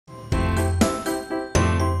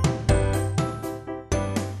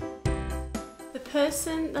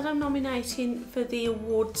person that I'm nominating for the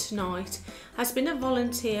award tonight has been a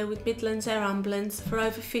volunteer with Midlands Air Ambulance for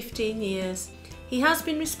over 15 years. He has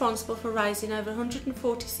been responsible for raising over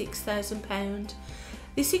 £146,000.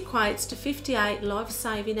 This equates to 58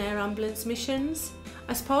 life-saving air ambulance missions.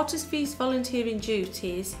 As part of his volunteering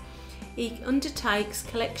duties, he undertakes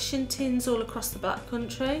collection tins all across the Black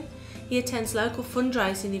Country. He attends local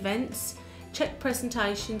fundraising events, check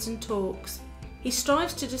presentations and talks. He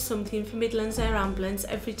strives to do something for Midlands Air Ambulance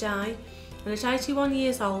every day, and at 81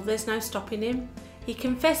 years old there's no stopping him. He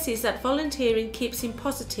confesses that volunteering keeps him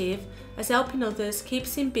positive, as helping others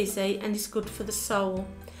keeps him busy and is good for the soul.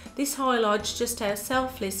 This highlights just how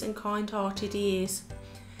selfless and kind-hearted he is.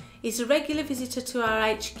 He's a regular visitor to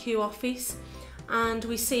our HQ office, and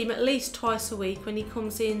we see him at least twice a week when he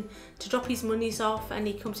comes in to drop his monies off and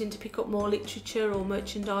he comes in to pick up more literature or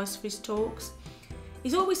merchandise for his talks.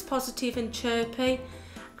 He's always positive and chirpy,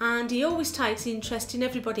 and he always takes interest in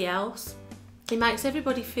everybody else. He makes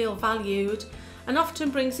everybody feel valued and often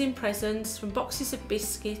brings in presents, from boxes of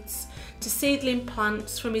biscuits to seedling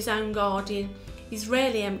plants from his own garden. He's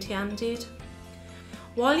rarely empty-handed.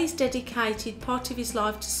 While he's dedicated part of his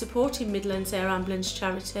life to supporting Midlands Air Ambulance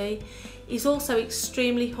charity, he's also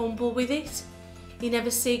extremely humble with it. He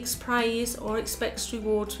never seeks praise or expects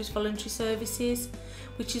rewards for his voluntary services,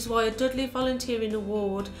 which is why a Dudley Volunteering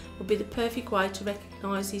Award would be the perfect way to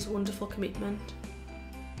recognise his wonderful commitment.